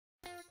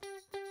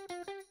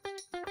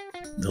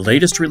The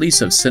latest release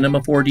of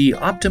Cinema 4D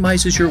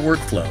optimizes your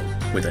workflow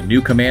with a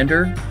new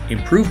commander,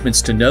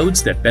 improvements to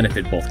nodes that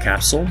benefit both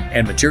capsule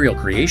and material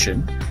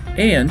creation,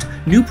 and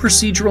new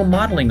procedural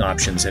modeling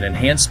options and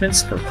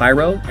enhancements for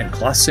pyro and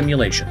cloth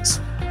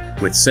simulations.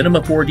 With Cinema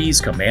 4D's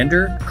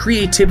commander,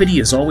 creativity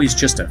is always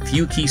just a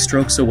few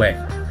keystrokes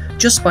away.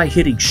 Just by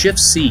hitting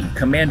Shift-C,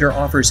 Commander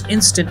offers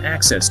instant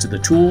access to the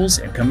tools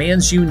and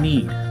commands you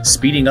need,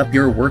 speeding up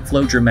your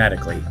workflow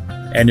dramatically.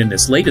 And in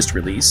this latest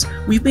release,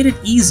 we've made it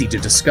easy to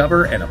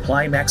discover and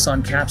apply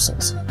Maxon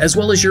capsules, as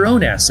well as your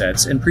own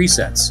assets and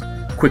presets.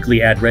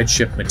 Quickly add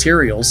redshift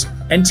materials,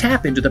 and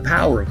tap into the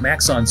power of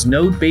Maxon's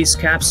node-based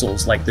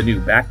capsules like the new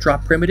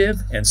backdrop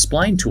primitive and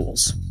spline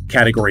tools.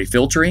 Category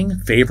filtering,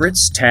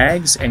 favorites,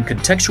 tags, and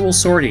contextual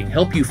sorting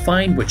help you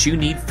find what you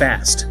need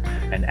fast.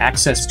 And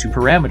access to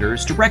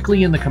parameters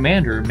directly in the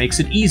commander makes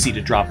it easy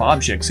to drop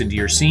objects into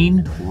your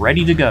scene,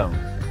 ready to go.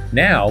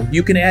 Now,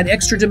 you can add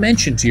extra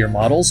dimension to your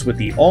models with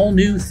the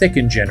all-new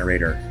Thicken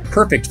Generator.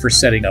 Perfect for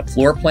setting up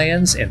floor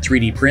plans and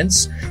 3D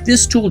prints,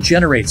 this tool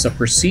generates a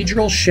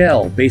procedural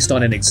shell based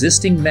on an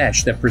existing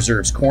mesh that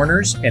preserves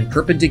corners and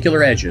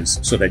perpendicular edges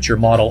so that your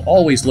model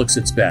always looks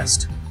its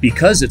best.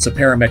 Because it's a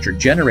parametric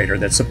generator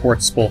that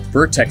supports both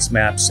vertex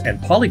maps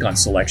and polygon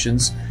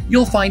selections,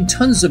 you'll find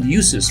tons of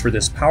uses for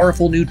this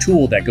powerful new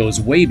tool that goes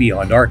way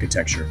beyond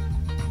architecture.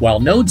 While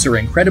nodes are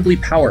incredibly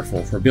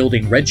powerful for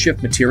building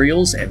redshift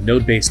materials and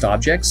node-based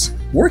objects,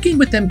 working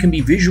with them can be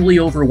visually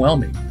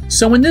overwhelming.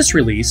 So in this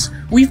release,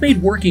 we've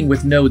made working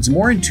with nodes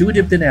more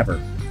intuitive than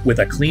ever. With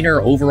a cleaner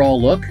overall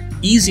look,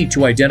 easy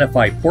to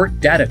identify port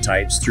data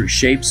types through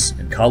shapes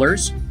and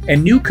colors,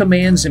 and new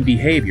commands and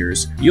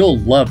behaviors, you'll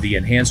love the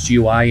enhanced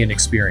UI and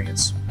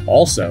experience.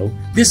 Also,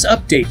 this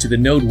update to the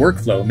node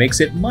workflow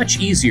makes it much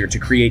easier to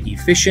create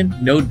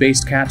efficient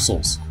node-based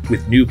capsules,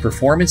 with new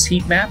performance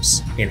heat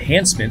maps,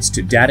 enhancements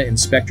to data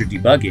inspector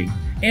debugging,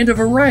 and a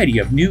variety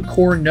of new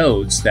core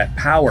nodes that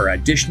power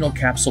additional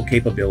capsule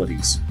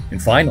capabilities.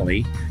 And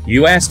finally,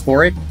 you asked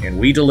for it and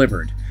we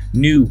delivered.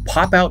 New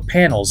pop-out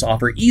panels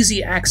offer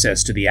easy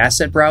access to the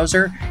asset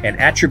browser and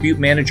attribute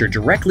manager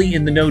directly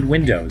in the node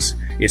windows,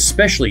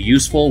 especially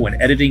useful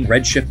when editing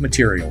redshift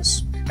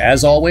materials.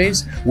 As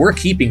always, we're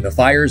keeping the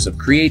fires of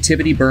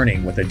creativity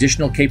burning with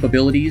additional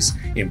capabilities,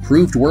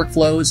 improved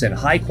workflows, and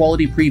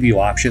high-quality preview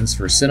options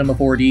for Cinema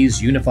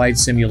 4D's unified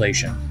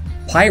simulation.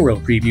 Pyro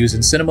previews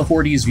in Cinema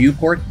 4D's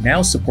viewport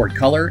now support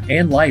color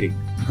and lighting.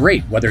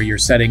 Great whether you're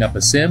setting up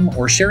a sim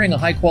or sharing a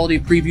high-quality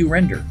preview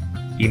render.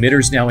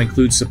 Emitters now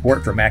include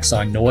support for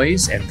Maxon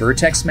noise and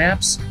vertex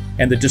maps,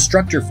 and the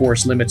destructor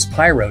force limits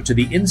pyro to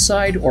the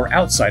inside or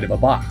outside of a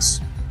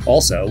box.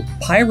 Also,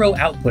 pyro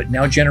output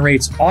now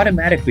generates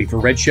automatically for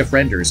redshift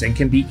renders and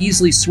can be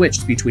easily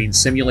switched between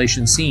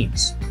simulation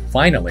scenes.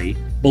 Finally,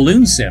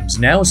 balloon sims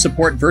now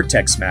support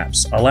vertex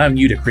maps, allowing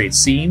you to create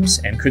seams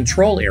and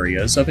control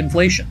areas of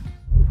inflation.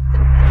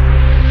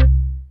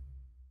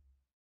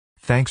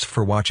 Thanks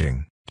for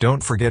watching.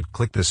 Don't forget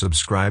click the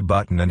subscribe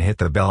button and hit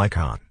the bell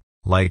icon.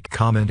 Like,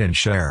 comment and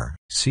share.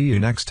 See you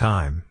next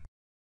time.